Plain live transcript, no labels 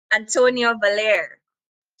Antonia Valaire.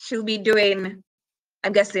 She'll be doing,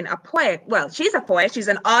 I'm guessing, a poem. Well, she's a poet. She's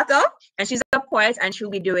an author, and she's a poet, and she'll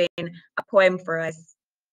be doing a poem for us.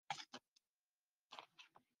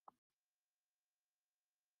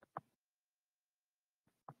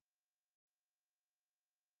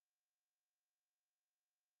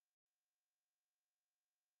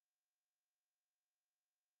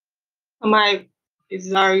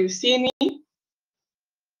 Are you seeing me?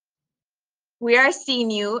 We are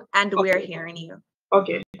seeing you and we are hearing you.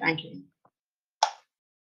 Okay, thank you.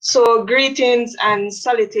 So greetings and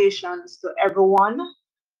salutations to everyone,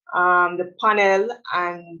 the panel,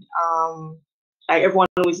 and like everyone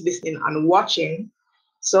who is listening and watching.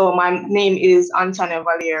 So my name is Antonia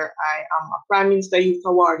Valaire. I am a Prime Minister Youth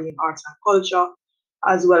Award in Arts and Culture,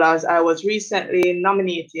 as well as I was recently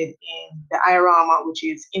nominated in the IRAMA, which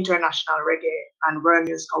is International Reggae and World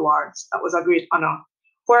Music Awards. That was a great honor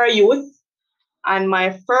for our youth. And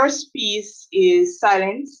my first piece is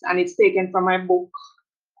Silence, and it's taken from my book,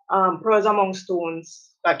 Prose Among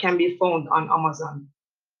Stones, that can be found on Amazon.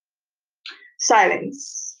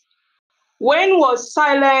 Silence. When was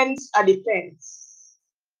silence a defense?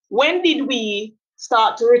 When did we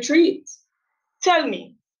start to retreat? Tell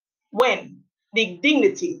me, when did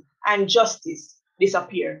dignity and justice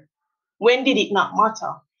disappear? When did it not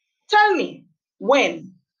matter? Tell me,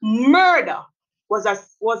 when murder was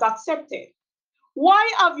accepted?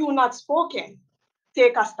 Why have you not spoken?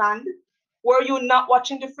 Take a stand. Were you not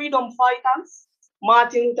watching the freedom fighters?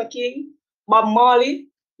 Martin Luther King, Bob Marley,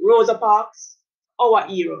 Rosa Parks, our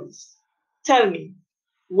heroes. Tell me,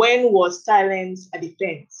 when was silence a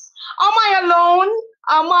defense? Am I alone?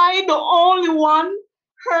 Am I the only one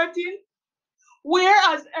hurting? Where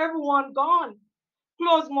has everyone gone?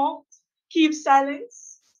 Close mouth, keep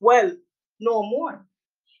silence? Well, no more.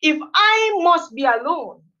 If I must be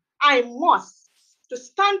alone, I must to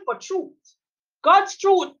stand for truth, God's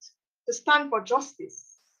truth, to stand for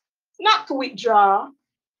justice, not to withdraw.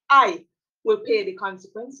 I will pay the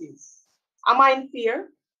consequences. Am I in fear?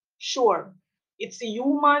 Sure, it's a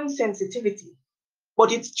human sensitivity,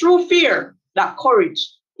 but it's through fear that courage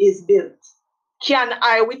is built. Can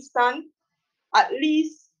I withstand? At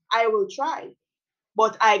least I will try,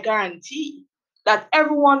 but I guarantee that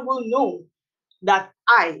everyone will know that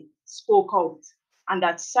I spoke out and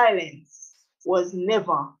that silence was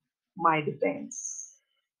never my defense.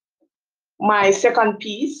 My second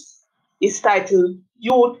piece is titled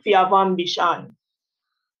Youth Fear of Ambition.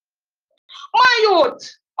 My youth,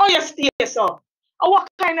 oh you stay so. What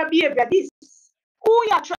kind of behavior this? Who you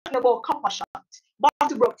are threatening about copper shot?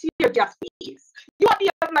 Battle broke tear gas piece. You are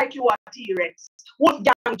behave like you are T-Rex. Wolf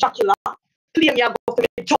gang Dracula. Claim you go for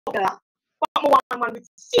the juggler. But one man with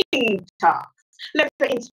syntax. Let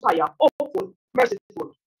the inspire, hopeful,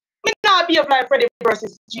 merciful. Me not behave like Freddy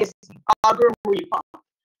versus JC or Grim Reaper.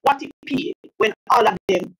 What it pay when all of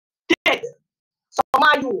them dead? So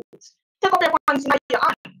my youth, take up your pants in your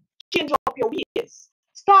hand, change up your ways,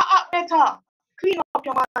 start up better, clean up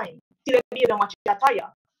your mind till you be the much you're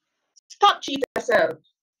tired. Stop cheating yourself.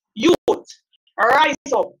 Youth, rise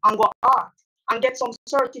up and go art and get some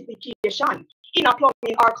certification in a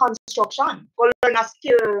plumbing or construction. Go learn a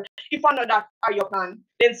skill. If another are your plan,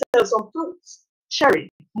 then sell some fruits, cherry,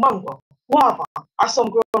 mango, guava, or some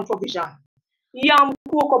grown provision. Yam,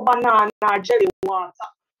 cocoa, banana, jelly water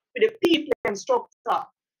with the people and structure.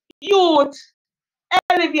 Youth,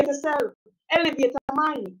 elevate yourself, elevate your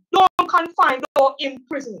mind. Don't confine, don't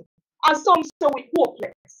imprison. As some say with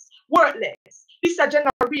hopeless, worthless. This is a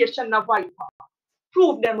generation of viper.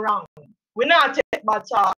 Prove them wrong. We not take bad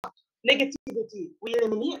talk. Negativity we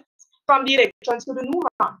eliminate from the electrons to the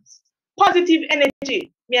neurons. Positive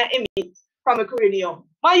energy may emit from a cranium.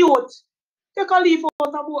 My youth, take a leaf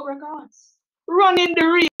out of both records. Running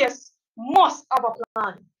the race must have a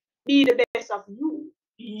plan. Be the best of you,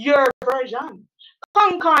 your version.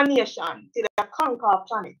 Conquer a nation till they conquer a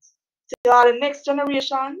planet. Till the next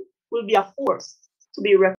generation will be a force to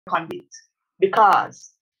be reckoned with.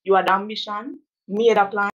 Because you had ambition, made a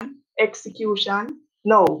plan, execution.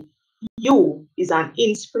 No, you is an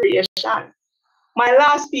inspiration. My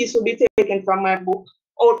last piece will be taken from my book,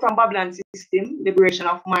 Out from Babylon System, Liberation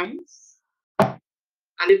of Minds.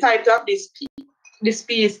 And the title of this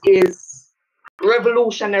piece is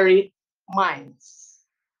Revolutionary Minds.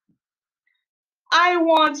 I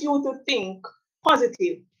want you to think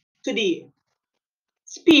positive today.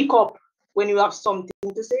 Speak up when you have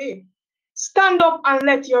something to say. Stand up and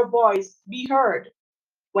let your voice be heard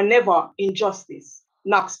whenever injustice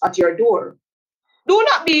knocks at your door. Do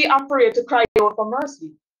not be afraid to cry out for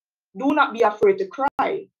mercy. Do not be afraid to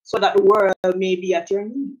cry so that the world may be at your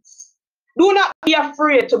knees. Do not be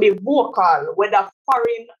afraid to be vocal, whether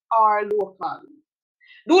foreign or local.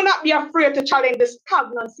 Do not be afraid to challenge the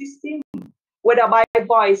stagnant system, whether by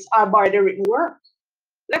voice or by the written word.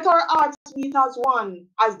 Let our hearts beat as one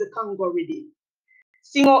as the Congo ready.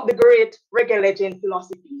 Sing out the great reggae legend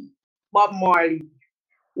philosophy, Bob Marley.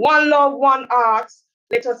 One love, one heart,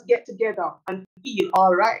 let us get together and feel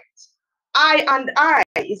all right. I and I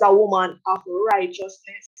is a woman of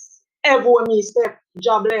righteousness. Everywhere me step,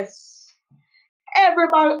 jobless. Every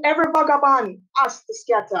vagabond has to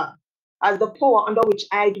scatter, as the power under which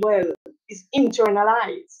I dwell is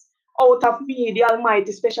internalized. Out of me, the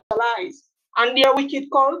Almighty specialize, and their wicked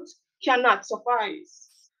cult cannot suffice.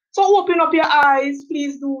 So open up your eyes,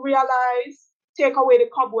 please do realize. Take away the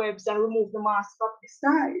cobwebs and remove the mask of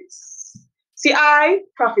disguise. See, I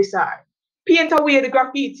prophesy. Paint away the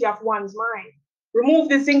graffiti of one's mind. Remove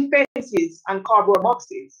the zinc fences and cardboard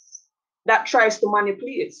boxes that tries to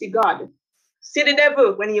manipulate. See God. See the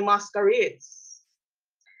devil when he masquerades.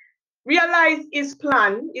 Realize his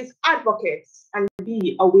plan is advocates and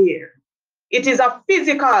be aware. It is a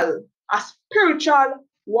physical, a spiritual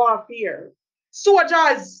warfare.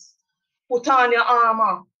 Soldiers, put on your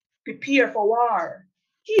armor, prepare for war.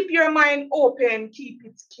 Keep your mind open, keep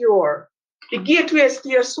it secure. The gateways to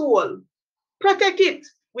your soul. Protect it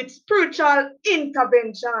with spiritual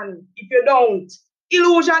intervention. If you don't,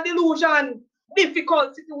 delusion,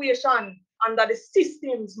 difficult situation under the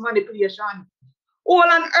system's manipulation. All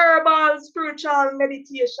an herbal spiritual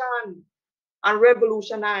meditation and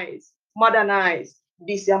revolutionize, modernize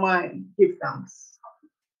this your mind. Give thanks.